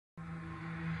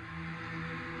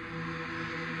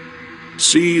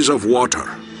Seas of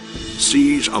water,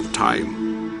 seas of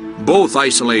time. Both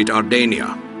isolate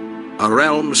Ardania, a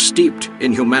realm steeped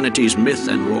in humanity's myth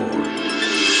and lore.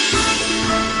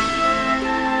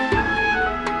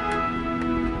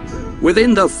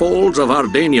 Within the folds of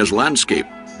Ardania's landscape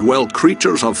dwell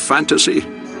creatures of fantasy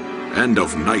and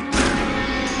of nightmare.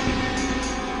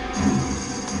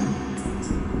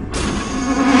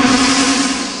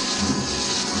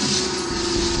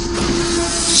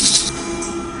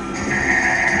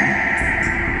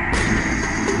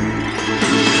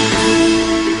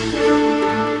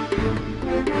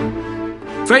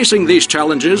 Facing these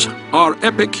challenges are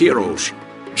epic heroes,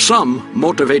 some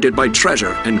motivated by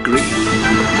treasure and greed.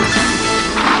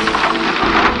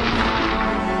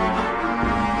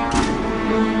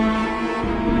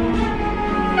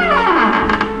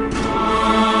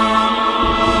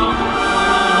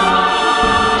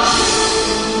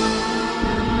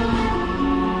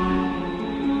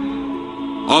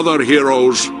 Other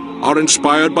heroes are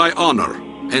inspired by honor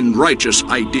and righteous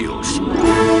ideals.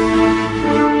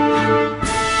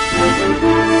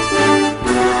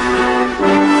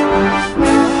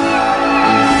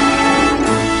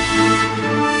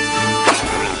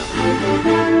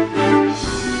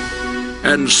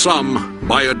 And some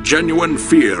by a genuine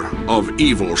fear of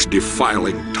evil's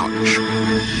defiling touch.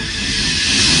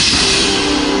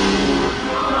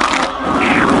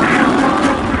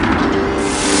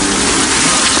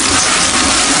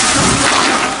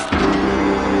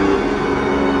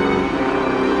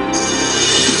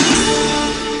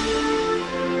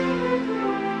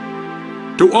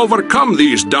 To overcome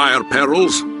these dire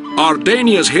perils,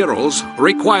 Ardania's heroes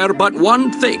require but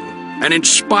one thing: an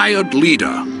inspired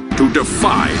leader to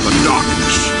defy the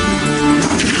darkness.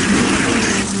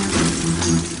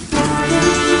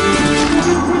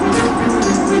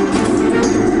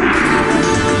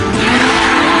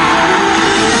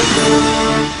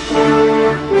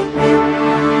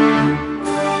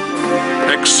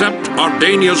 Accept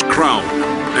Ardania's crown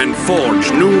and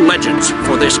forge new legends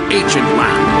for this ancient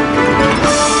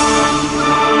land.